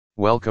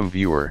Welcome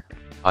viewer,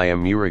 I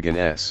am Murugan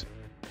S.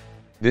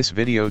 This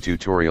video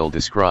tutorial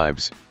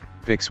describes,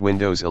 fix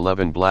Windows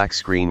 11 black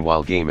screen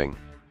while gaming.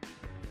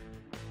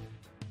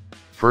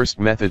 First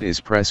method is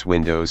press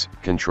Windows,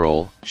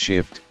 Ctrl,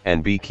 Shift,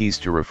 and B keys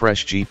to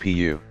refresh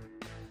GPU.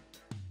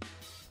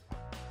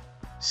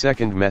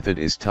 Second method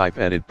is type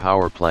Edit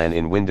Power Plan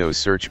in Windows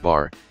search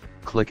bar,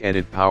 click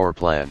Edit Power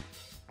Plan.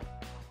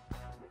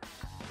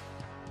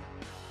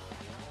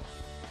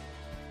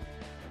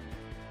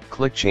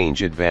 Click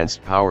Change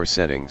Advanced Power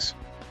Settings.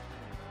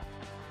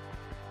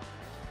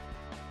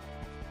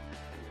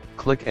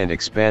 Click and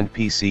expand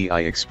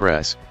PCI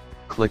Express,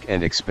 click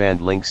and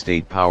expand Link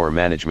State Power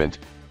Management,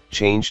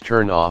 change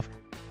Turn Off,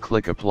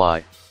 click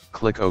Apply,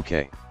 click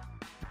OK.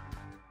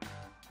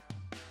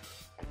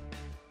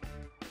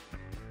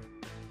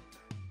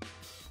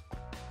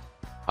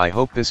 I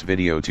hope this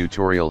video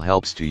tutorial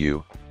helps to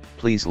you.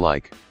 Please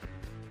like,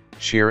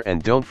 share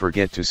and don't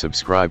forget to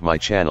subscribe my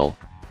channel.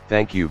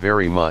 Thank you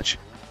very much.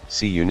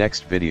 See you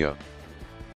next video.